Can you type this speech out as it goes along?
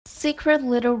Secret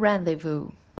little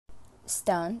rendezvous.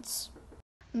 Stunts,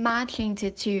 Matching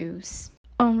tattoos.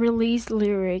 Unreleased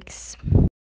lyrics.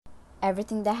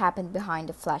 everything that happened behind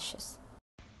the flashes.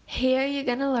 Here you're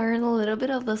gonna learn a little bit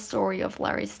of the story of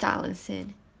Larry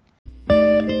Stylinson.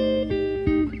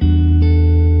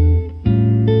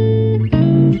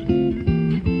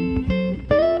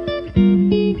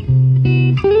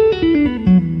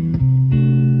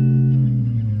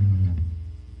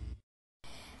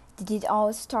 Did it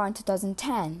all start in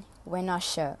 2010? We're not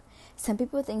sure. Some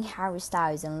people think Harry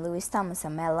Styles and Louis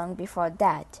Tomlinson met long before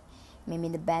that. Maybe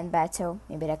in the band battle,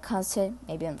 maybe at a concert,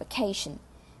 maybe on vacation.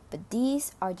 But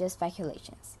these are just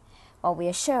speculations. What we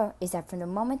are sure is that from the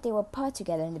moment they were put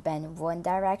together in the band One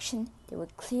Direction, they were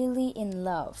clearly in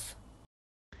love.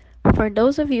 For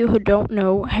those of you who don't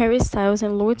know, Harry Styles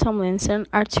and Louis Tomlinson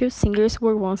are two singers who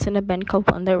were once in a band called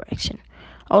One Direction,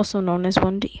 also known as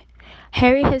 1D.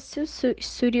 Harry has two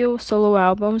studio solo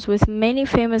albums with many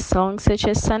famous songs such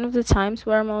as Sign of the Times,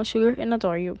 Watermelon Sugar, and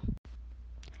Adore You.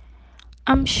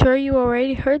 I'm sure you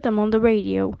already heard them on the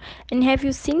radio. And have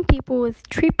you seen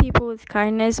Treat People with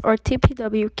Kindness or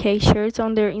TPWK shirts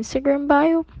on their Instagram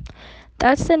bio?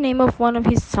 That's the name of one of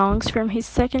his songs from his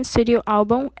second studio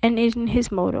album and in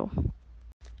his motto.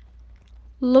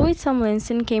 Louis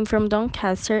Tomlinson came from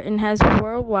Doncaster and has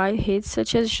worldwide hits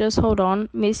such as Just Hold On,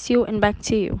 Miss You, and Back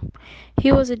to You.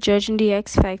 He was a judge in the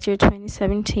X Factor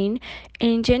 2017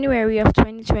 and in January of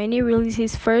 2020 released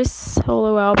his first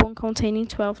solo album containing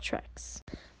 12 tracks.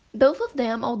 Both of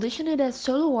them auditioned as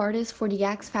solo artists for the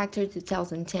X Factor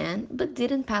 2010 but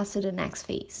didn't pass to the next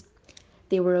phase.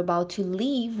 They were about to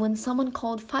leave when someone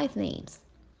called five names: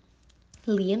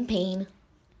 Liam Payne,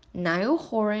 Niall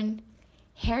Horan,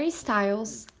 Harry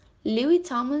Styles, Louis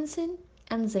Tomlinson,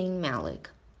 and Zayn Malik.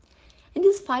 And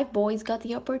these five boys got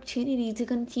the opportunity to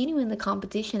continue in the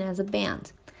competition as a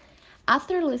band.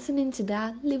 After listening to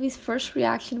that, Louis' first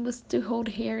reaction was to hold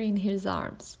Harry in his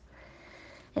arms.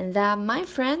 And that, my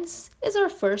friends, is our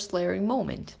first layering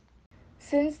moment.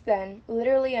 Since then,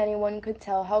 literally anyone could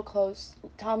tell how close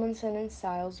Tomlinson and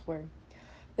Styles were.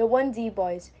 The 1D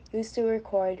boys used to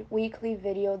record weekly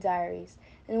video diaries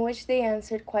in which they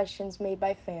answered questions made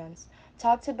by fans,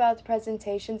 talked about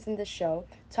presentations in the show,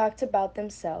 talked about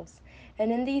themselves.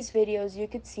 And in these videos, you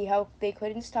could see how they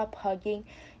couldn't stop hugging,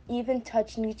 even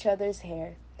touching each other's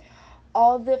hair.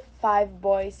 All the five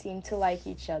boys seemed to like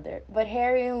each other, but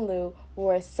Harry and Lou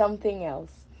were something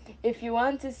else. If you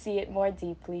want to see it more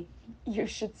deeply, you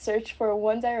should search for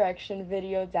One Direction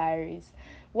video diaries.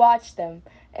 Watch them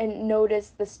and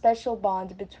notice the special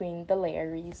bond between the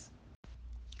Larrys.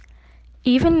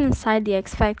 Even inside the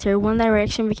X Factor, One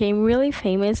Direction became really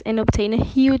famous and obtained a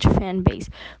huge fan base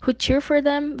who cheered for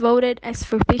them, voted, asked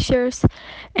for pictures,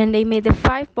 and they made the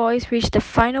five boys reach the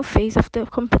final phase of the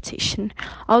competition.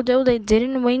 Although they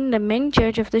didn't win, the main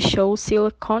judge of the show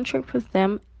sealed a contract with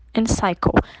them and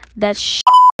Psycho, that shit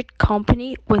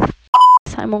company with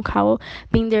Simon Cowell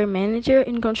being their manager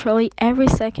and controlling every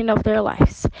second of their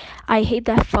lives. I hate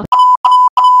that fuck.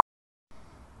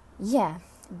 Yeah,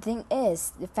 the thing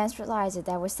is, the fans realized that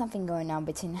there was something going on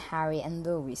between Harry and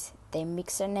Louis. They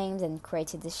mixed their names and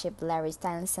created the ship Larry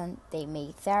Stylinson. They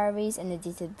made theories and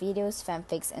edited videos,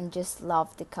 fanfics, and just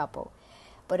loved the couple.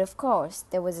 But of course,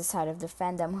 there was a side of the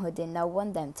fandom who did not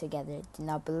want them together, did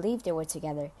not believe they were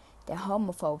together. The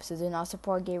homophobes who do not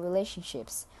support gay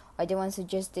relationships, or the ones who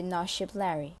just did not ship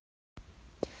Larry.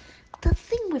 The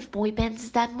thing with boy bands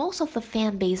is that most of the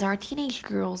fan base are teenage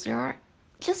girls. They are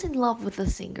just in love with the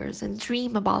singers and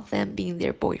dream about them being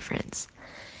their boyfriends.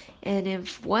 And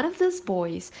if one of those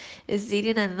boys is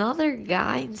dating another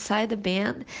guy inside the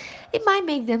band, it might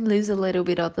make them lose a little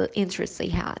bit of the interest they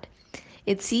had.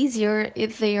 It's easier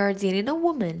if they are dating a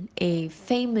woman, a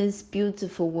famous,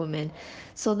 beautiful woman,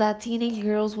 so that teenage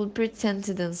girls would pretend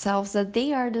to themselves that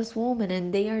they are this woman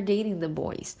and they are dating the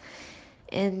boys.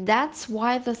 And that's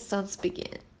why the stunts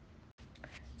begin.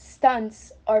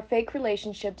 Stunts are fake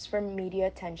relationships for media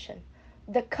attention.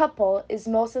 The couple is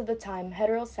most of the time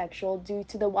heterosexual due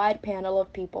to the wide panel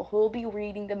of people who will be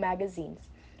reading the magazines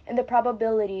and the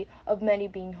probability of many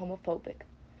being homophobic.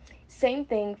 Same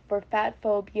thing for fat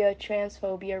phobia,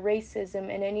 transphobia, racism,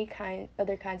 and any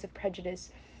other kinds of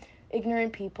prejudice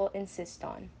ignorant people insist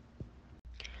on.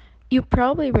 You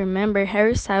probably remember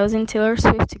Harry Styles and Taylor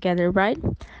Swift together, right?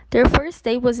 Their first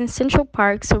date was in Central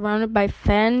Park, surrounded by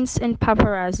fans and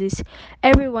paparazzis.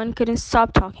 Everyone couldn't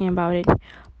stop talking about it.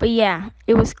 But yeah,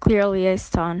 it was clearly a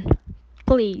stunt.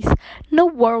 Please, no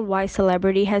worldwide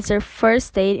celebrity has their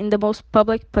first date in the most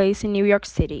public place in New York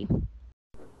City.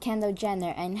 Kendall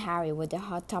Jenner and Harry were the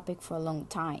hot topic for a long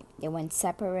time. They went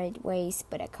separate ways,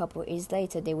 but a couple years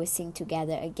later they were seen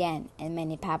together again, and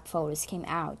many pap photos came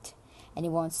out. And it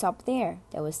won't stop there.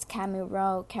 There was Camille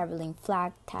Rowe, Caroline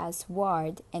Flack, Taz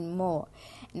Ward, and more.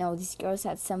 And all these girls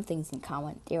had some things in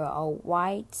common. They were all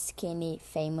white, skinny,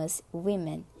 famous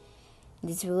women.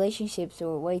 These relationships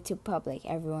were way too public.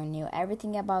 Everyone knew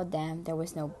everything about them. There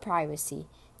was no privacy.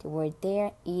 They were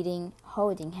there eating,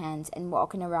 holding hands, and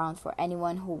walking around for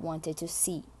anyone who wanted to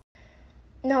see.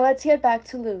 Now let's get back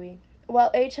to Louis. While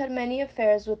H had many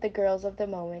affairs with the girls of the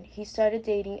moment, he started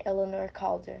dating Eleanor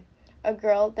Calder, a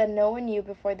girl that no one knew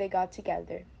before they got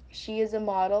together. She is a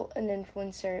model, an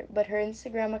influencer, but her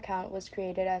Instagram account was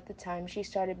created at the time she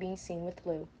started being seen with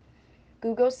Lou.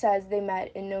 Google says they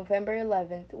met in November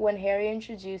 11th when Harry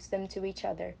introduced them to each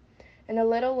other, and a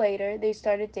little later they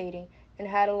started dating and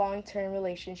had a long-term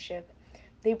relationship.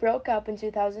 They broke up in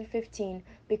 2015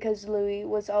 because Louis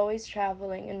was always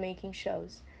traveling and making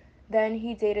shows. Then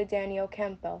he dated Danielle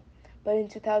Campbell, but in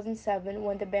 2007,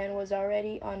 when the band was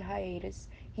already on hiatus,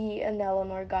 he and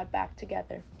Eleanor got back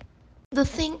together. The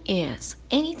thing is,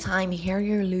 anytime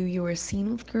Harry or Louis were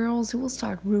seen with girls, it will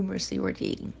start rumors they were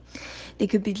dating. They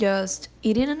could be just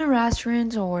eating in a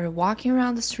restaurant or walking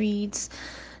around the streets.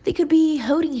 They could be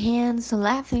holding hands,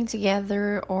 laughing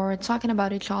together, or talking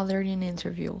about each other in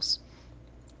interviews.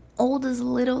 All these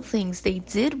little things they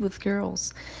did with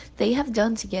girls, they have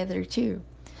done together too.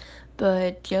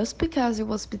 But just because it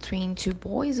was between two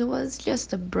boys, it was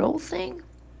just a bro thing?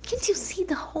 Can't you see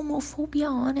the homophobia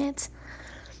on it?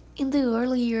 In the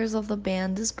early years of the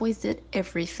band, these boys did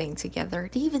everything together.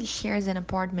 They even shared an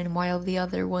apartment while the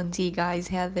other 1D guys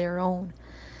had their own.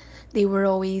 They were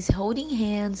always holding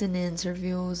hands in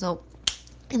interviews. Oh,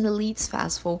 in the Leeds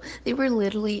Festival, they were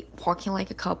literally walking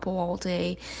like a couple all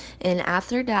day, and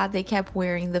after that, they kept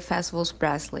wearing the festival's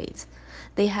bracelets.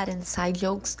 They had inside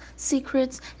jokes,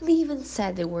 secrets, and they even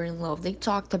said they were in love. They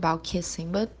talked about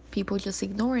kissing, but people just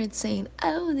ignored it, saying,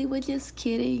 oh, they were just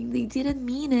kidding, they didn't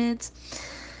mean it.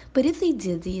 But if they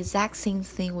did the exact same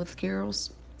thing with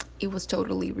girls, it was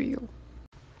totally real.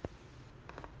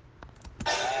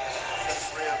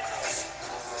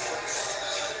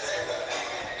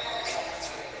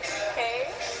 Hey,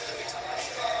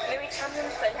 Louis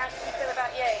Tomlinson, how do you feel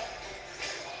about you?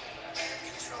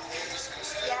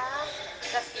 Yeah,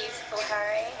 that's beautiful,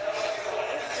 Harry.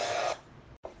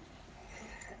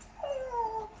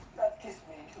 Thank Kiss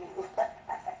me.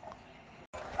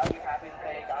 Are you happy that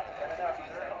they got together?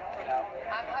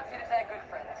 I'm happy that they're good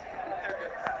friends.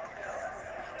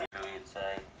 You'd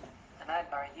say, and I'd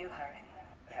marry you, Harry.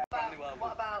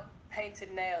 What about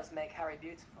painted nails make Harry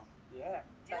beautiful? Yeah.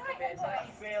 I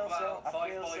feel so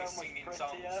much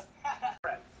prettier.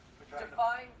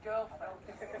 Define girlfriend.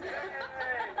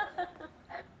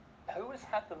 Who has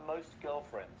had the most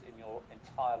girlfriends in your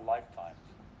entire lifetime?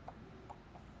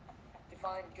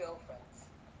 Define girlfriends.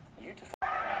 You define.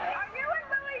 Are you and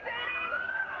Louis dating?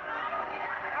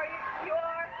 You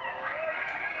are?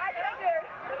 I wonder.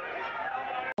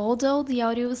 Although the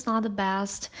audio is not the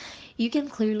best, you can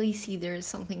clearly see there's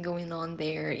something going on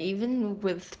there, even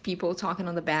with people talking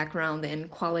on the background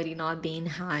and quality not being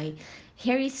high.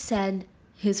 Harry said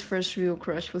his first real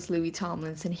crush was Louis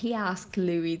Tomlinson. He asked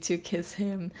Louis to kiss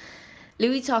him.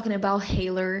 Louis talking about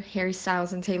Harry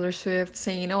Styles and Taylor Swift,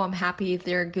 saying, oh, I'm happy if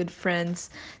they're good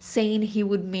friends, saying he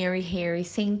would marry Harry,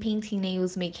 saying painting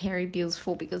nails make Harry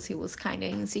beautiful because he was kind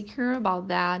of insecure about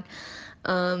that.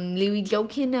 Louis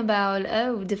joking about,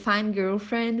 oh, define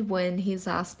girlfriend when he's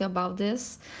asked about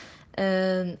this.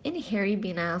 And Harry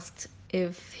being asked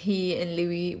if he and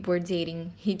Louis were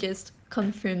dating, he just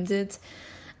confirmed it.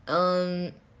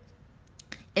 Um,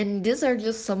 and these are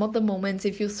just some of the moments.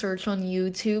 If you search on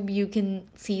YouTube, you can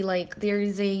see like there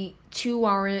is a 2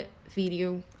 hour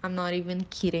video. I'm not even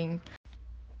kidding.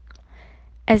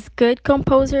 As good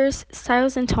composers,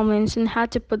 Styles and Tomlinson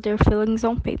had to put their feelings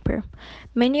on paper.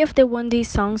 Many of the One Day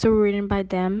songs were written by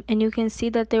them, and you can see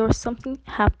that there was something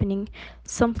happening,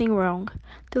 something wrong.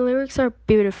 The lyrics are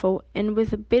beautiful, and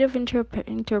with a bit of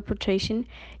interpretation,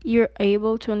 you're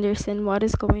able to understand what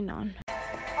is going on.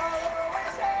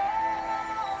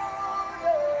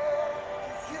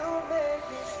 You make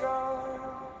me strong.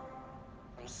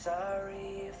 I'm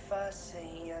sorry if I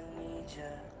say I need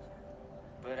you,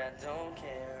 but I don't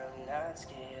care. I'm not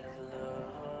scared of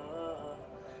love.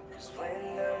 'Cause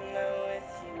when I'm not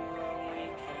with you, I'm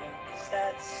weaker. 'Cause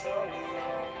that's so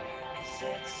wrong. 'Cause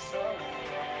it's so wrong.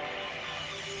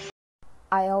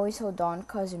 I always hold on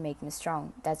cause you make me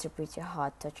strong. That's a pretty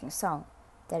hot, touching song.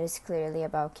 That is clearly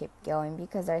about keep going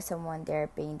because there's someone there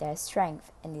being their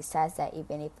strength, and it says that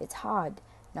even if it's hard,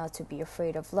 not to be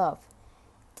afraid of love.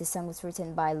 The song was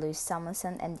written by Louis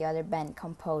Tomlinson and the other band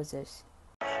composers.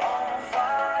 On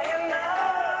fire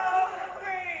now.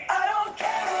 I don't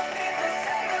care what people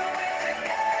say when we're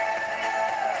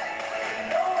together.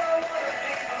 No, I wanna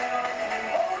be the one to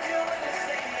hold you in the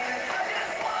singing. I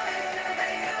just wanna know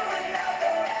that you and I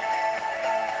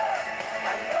forever.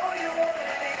 I know you wanna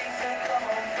be, so come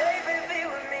on, baby, be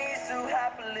with me so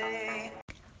happily.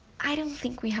 I don't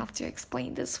think we have to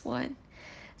explain this one.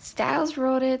 Styles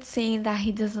wrote it saying that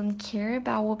he doesn't care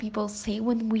about what people say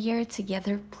when we are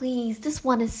together. Please, this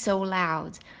one is so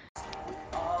loud.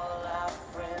 All our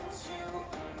friends, you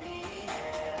and me,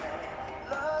 yeah.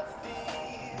 Love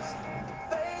these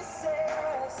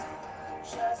faces,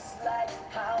 just like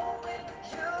how it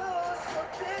used to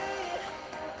be.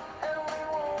 And we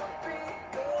won't be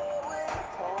going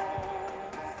home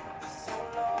for so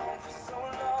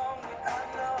long, but I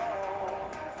know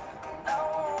I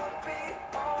won't be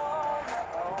on my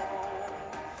own,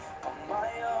 on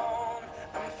my own.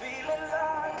 I'm feeling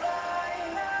like right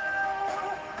now.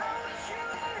 I wish you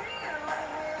were here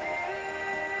with me.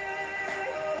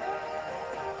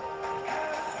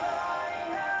 'Cause right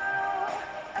now,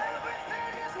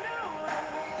 everything is new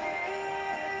to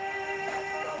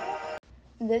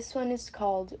me. This one is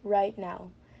called Right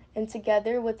Now, and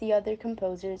together with the other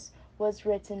composers was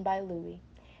written by Louis,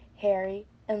 Harry,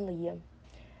 and Liam.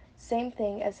 Same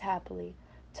thing as Happily.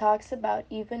 Talks about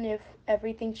even if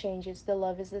everything changes, the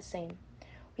love is the same.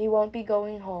 We won't be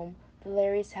going home. The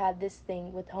Larrys had this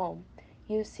thing with home.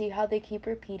 You see how they keep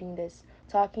repeating this,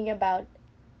 talking about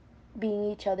being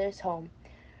each other's home,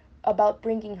 about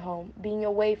bringing home, being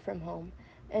away from home.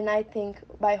 And I think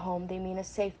by home they mean a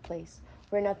safe place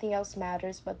where nothing else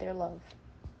matters but their love.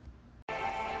 I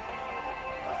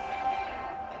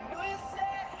know you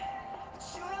said that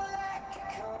you don't like it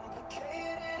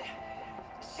complicated.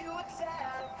 You were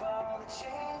tired of all the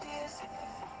changes.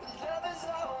 But love is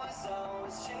always,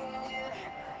 always changing.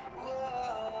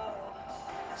 Whoa.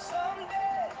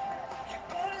 Someday you're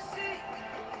gonna see the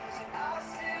things that I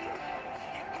see.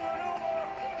 You're gonna walk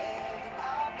the air that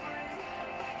I breathe.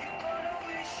 You're gonna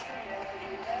wish you never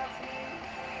left me.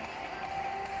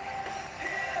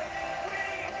 Here we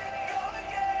go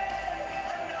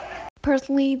again.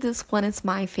 Personally, this one is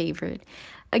my favorite.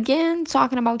 Again,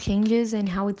 talking about changes and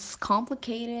how it's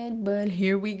complicated, but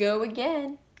here we go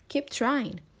again. Keep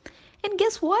trying. And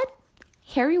guess what?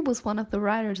 Harry was one of the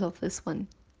writers of this one.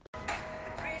 The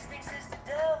priest thinks it's the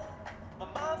devil. My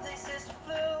mom thinks it's the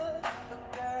flu.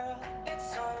 But girl,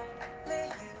 it's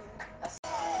only you.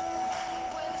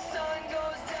 When the sun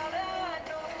goes down, I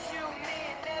know that you and me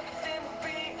and everything will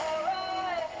be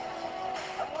alright.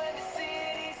 And when the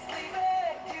city's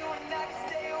sleeping, you and I can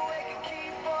stay awake and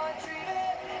keep on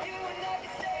dreaming. You and I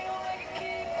can stay awake and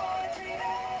keep on dreaming.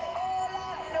 All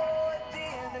I know at the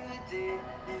end of the day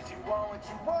is you want what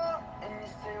you want and you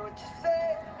say what you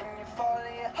say and you follow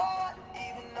your heart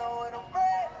even though it'll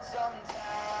break sometimes.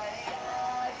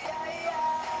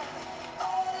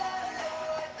 All I know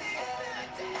at the end of the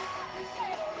day is you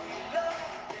follow your love.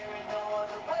 There ain't no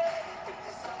other way. If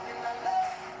there's something I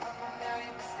love from a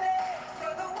million mistakes,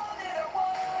 you're the one that I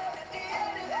want at the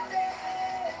end of the day.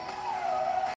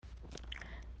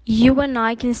 You and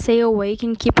I can stay awake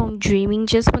and keep on dreaming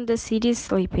just when the city is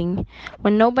sleeping,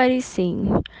 when nobody's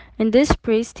seeing. And this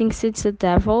priest thinks it's the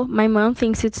devil, my mom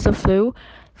thinks it's the flu.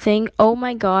 Think, oh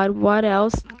my god, what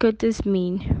else could this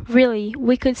mean? Really,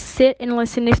 we could sit and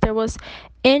listen if there was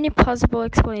any possible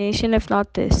explanation if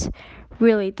not this.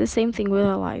 Really, the same thing with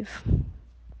our life.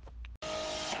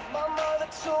 My mother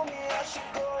told me I should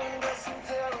go and get some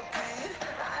therapy.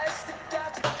 I asked the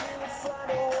doctor, can you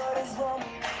find out what is wrong with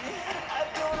me? I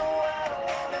don't know why I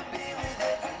wanna be with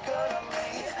every girl I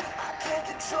meet. I can't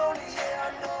control it, yeah, I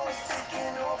know it's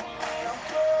taking over me. I'm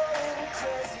going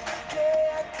crazy,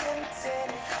 yeah, I can't take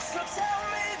it. So tell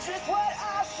me just what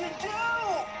I should do.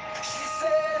 She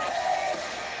said, hey,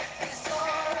 it's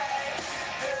alright.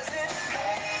 Does it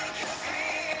make you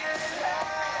feel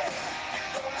alive?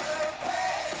 Don't look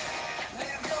back,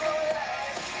 live your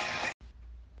life.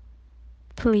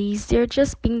 Please, they're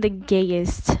just being the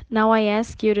gayest. Now I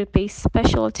ask you to pay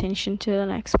special attention to the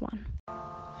next one.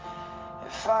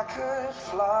 If I could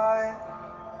fly,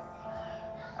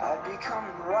 I'd be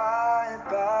coming right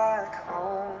back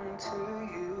home to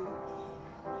you.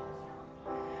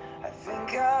 I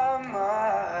think I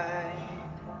might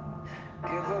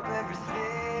give up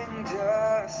everything,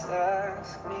 just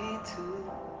ask me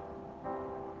to.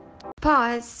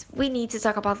 Pause. We need to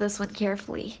talk about this one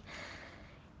carefully.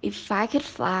 If I could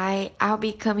fly, I'll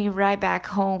be coming right back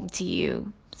home to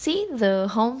you. See the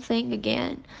home thing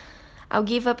again? I'll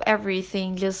give up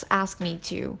everything, just ask me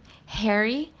to.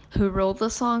 Harry, who wrote the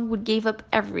song would give up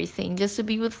everything just to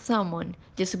be with someone,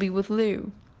 just to be with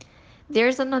Lou.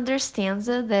 There's another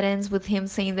stanza that ends with him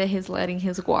saying that he's letting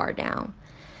his guard down.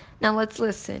 Now let's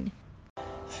listen.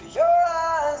 For your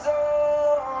eyes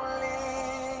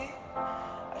only,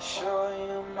 I show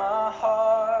you my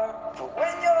heart. But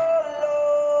when you're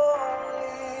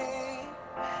lonely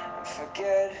and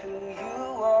forget who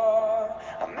you are,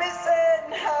 I'm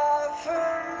missing half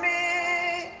of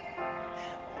me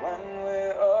when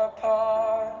we're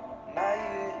apart. Now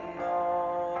you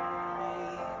know me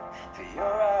for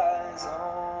your eyes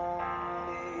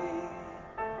only.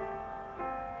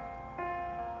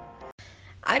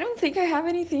 I don't think I have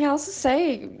anything else to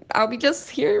say. I'll be just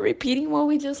here repeating what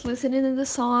we just listened in the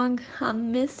song.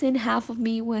 I'm missing half of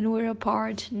me when we're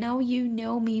apart. Now you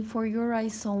know me for your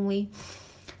eyes only.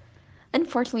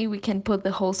 Unfortunately, we can't put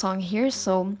the whole song here,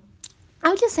 so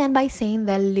I'll just end by saying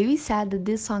that Louis said that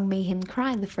this song made him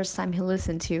cry the first time he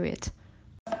listened to it.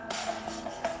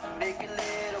 Make a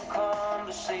little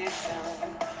conversation.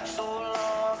 So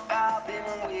long I've been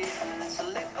waiting to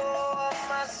let go of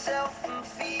myself and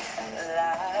feel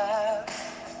alive.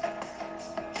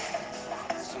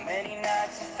 So many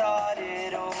nights I thought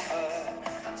it over.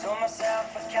 Told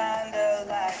myself I kinda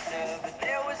liked her, but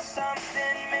there was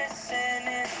something missing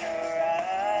in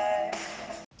her eyes.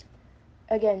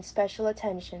 Again, special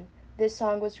attention. This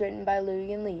song was written by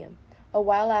Louis and Liam, a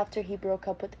while after he broke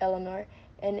up with Eleanor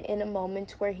and in a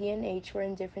moment where he and H were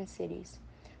in different cities.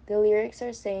 The lyrics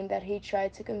are saying that he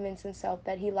tried to convince himself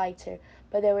that he liked her,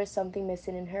 but there was something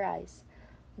missing in her eyes.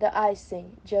 The eyes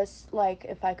sing, just like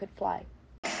If I Could Fly.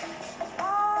 I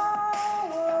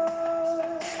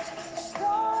was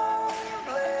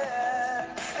stumbling,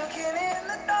 looking in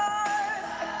the dark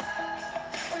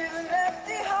with an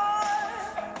empty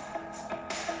heart.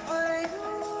 But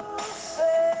you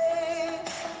say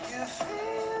you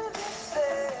feel the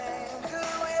same.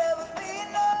 Could we ever be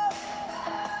enough?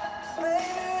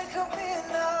 Maybe we could be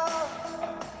enough.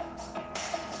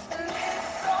 And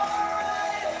it's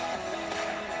alright,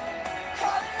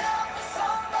 calling out for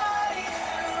somebody to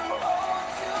hold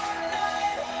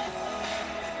tonight.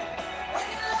 When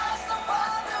you're lost, I'll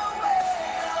find a way.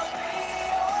 I'll be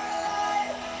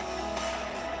alright.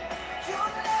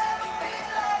 You'll never be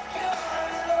like you're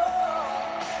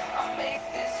alone. I'll make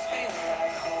this feel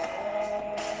like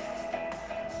home.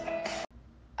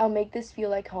 I'll make this feel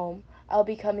like home. I'll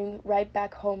be coming right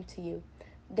back home to you.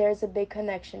 There's a big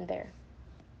connection there.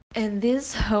 And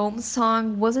this home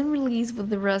song wasn't released with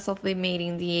the rest of the Made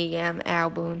in the AM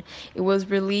album. It was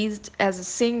released as a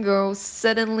single,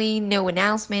 suddenly, no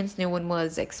announcements, no one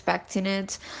was expecting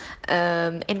it.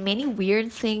 And many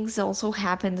weird things also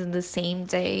happened in the same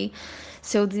day.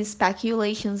 So the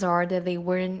speculations are that they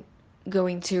weren't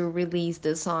going to release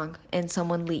the song and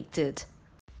someone leaked it.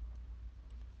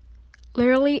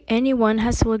 Literally anyone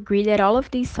has to agree that all of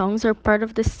these songs are part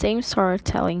of the same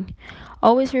storytelling.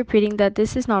 Always repeating that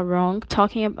this is not wrong,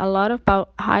 talking a lot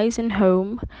about highs and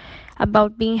home,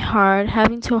 about being hard,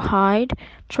 having to hide,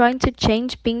 trying to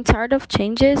change, being tired of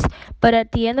changes, but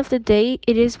at the end of the day,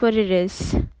 it is what it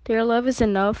is. Their love is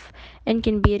enough and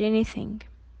can beat anything.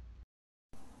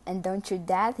 And don't you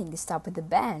dare think to stop with the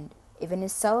band. Even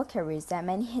his solo careers, there are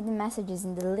many hidden messages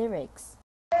in the lyrics.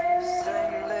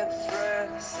 Same lips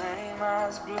red, same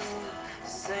eyes blue,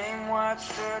 same white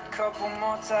shirt, couple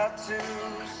more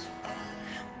tattoos.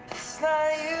 It's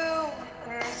not you,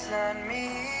 and it's not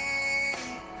me.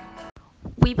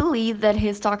 We believe that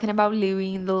he's talking about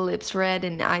Louis in the lips red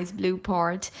and eyes blue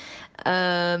part.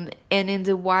 And in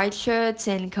the white shirts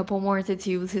and a couple more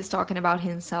tattoos, he's talking about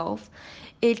himself.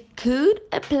 It could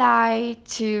apply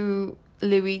to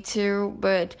Louis too,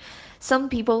 but some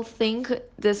people think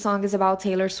this song is about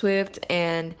Taylor Swift,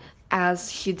 and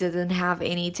as she didn't have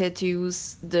any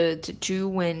tattoos, the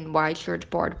tattoo and white shirt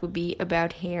part would be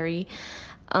about Harry.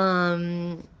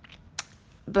 Um,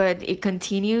 but it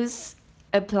continues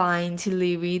applying to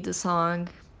Louis, the song.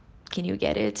 Can you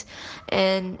get it?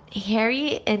 And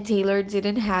Harry and Taylor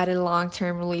didn't had a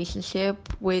long-term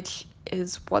relationship, which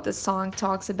is what the song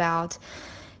talks about.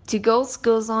 To Ghost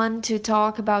goes on to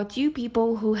talk about two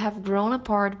people who have grown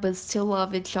apart but still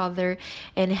love each other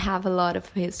and have a lot of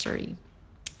history.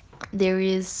 There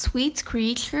is Sweet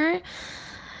Creature,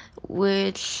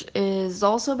 which is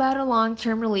also about a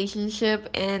long-term relationship,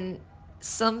 and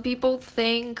some people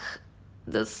think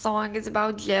the song is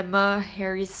about Gemma,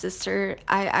 Harry's sister.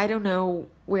 I don't know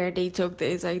where they took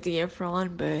this idea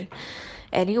from, but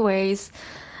anyways.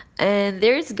 And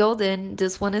there's Golden.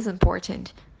 This one is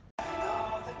important. I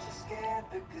know that you're scared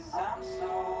because I'm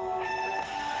so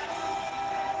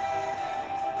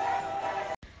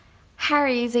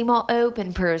Harry is a more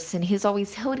open person. He's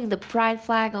always holding the pride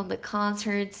flag on the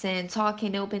concerts and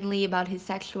talking openly about his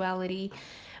sexuality,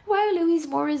 while Louis is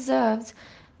more reserved,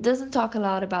 doesn't talk a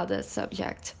lot about the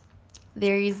subject.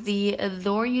 There is the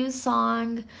Adore You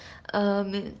song,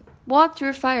 um, Walk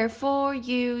Through Fire for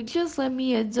You, Just Let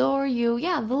Me Adore You.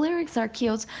 Yeah, the lyrics are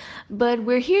cute, but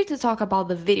we're here to talk about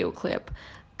the video clip.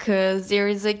 Because there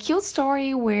is a cute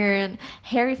story where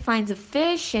Harry finds a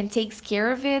fish and takes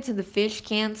care of it, and the fish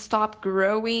can't stop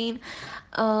growing.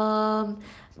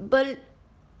 But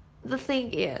the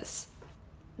thing is,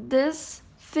 this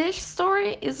fish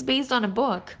story is based on a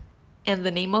book. And the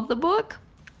name of the book?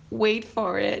 Wait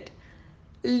for it.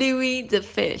 Louis the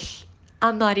Fish.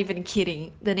 I'm not even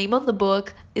kidding. The name of the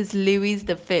book is Louis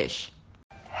the Fish.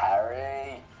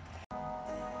 Harry,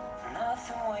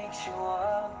 nothing wakes you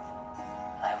up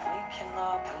like waking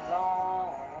up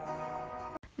alone.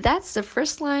 That's the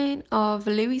first line of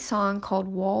Louis' song called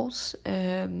Walls.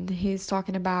 He's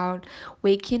talking about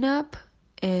waking up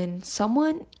and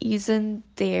someone isn't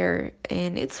there.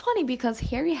 And it's funny because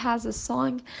Harry has a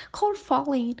song called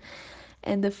Falling,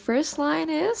 and the first line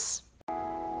is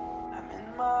I'm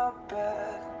in my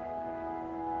bed,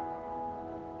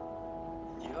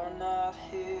 you're not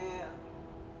here.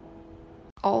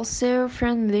 also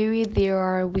from Louis. There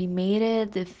are We Made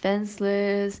It,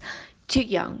 Defenseless, Too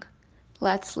Young.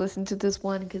 Let's listen to this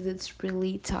one because it's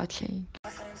really touching.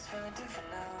 Things feeling different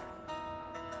now.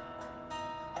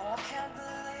 Oh, I can't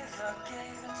believe I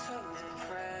gave into the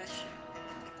pressure.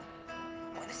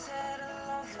 When they said a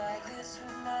love like this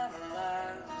would never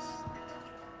last.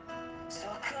 So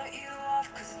I cut you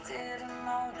off cause I didn't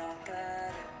know no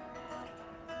better.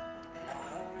 Now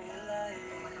I realize,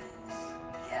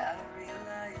 yeah I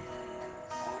realize,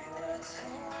 we were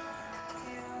too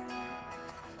young.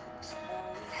 So now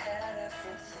we had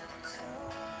everything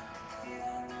too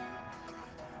young.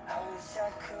 I wish I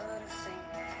could have seen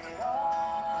it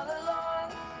all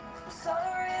along. I'm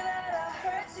sorry that I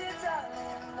hurt you,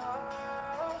 darling. No,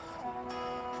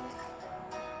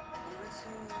 we were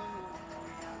too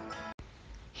young.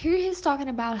 Here he's talking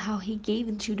about how he gave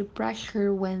into the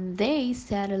pressure when they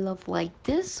said a love like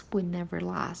this would never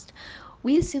last.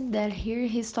 We assume that here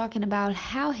he's talking about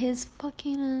how his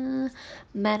fucking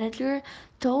manager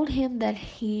told him that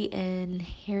he and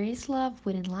Harry's love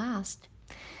wouldn't last.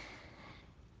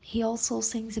 He also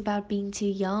sings about being too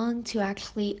young to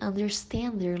actually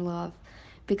understand their love.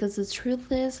 Because the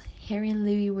truth is, Harry and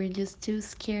Louis were just two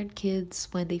scared kids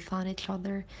when they found each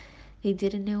other. They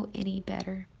didn't know any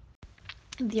better.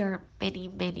 There are many,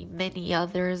 many, many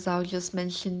others. I'll just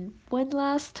mention one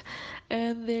last.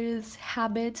 And there's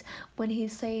Habit. When he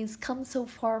says, Come so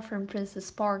far from Princess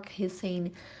Park, he's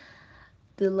saying,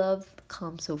 The love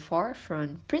comes so far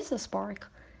from Princess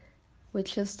Park,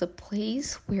 which is the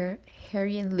place where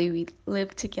Harry and Louis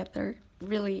lived together.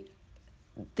 Really,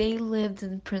 they lived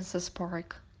in Princess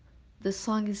Park. The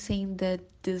song is saying that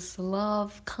this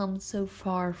love comes so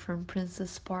far from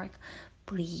Princess Park.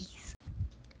 Please.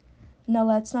 Now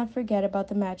let's not forget about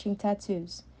the matching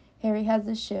tattoos. Harry has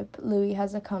a ship, Louis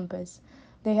has a compass.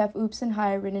 They have oops and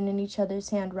hi written in each other's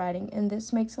handwriting, and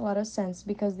this makes a lot of sense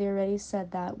because they already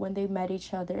said that when they met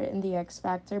each other in the X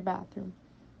Factor bathroom.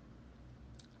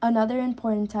 Another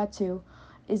important tattoo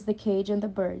is the cage and the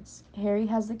birds. Harry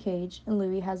has the cage and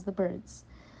Louis has the birds.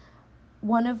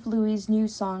 One of Louis's new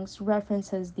songs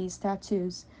references these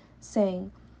tattoos,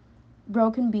 saying,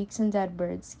 Broken beaks and dead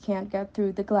birds can't get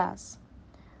through the glass.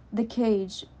 The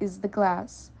cage is the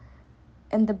glass,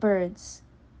 and the birds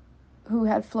who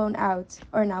had flown out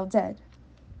are now dead.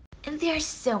 And there's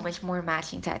so much more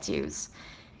matching tattoos.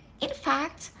 In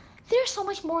fact, there's so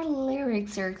much more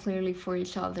lyrics are clearly for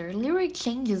each other, lyric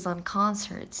changes on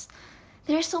concerts.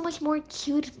 There's so much more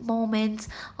cute moments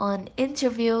on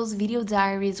interviews, video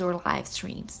diaries, or live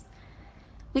streams.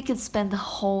 We could spend the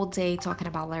whole day talking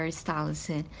about Larry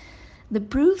Stylinson. The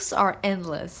proofs are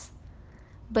endless.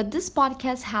 But this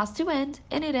podcast has to end,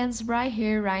 and it ends right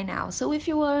here, right now. So if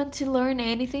you want to learn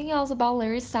anything else about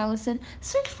Larry Stylinson,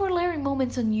 search for Larry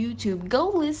Moments on YouTube. Go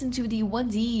listen to the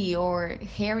 1D or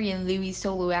Harry and Louis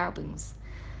solo albums.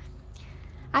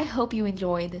 I hope you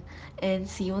enjoyed, and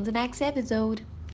see you on the next episode.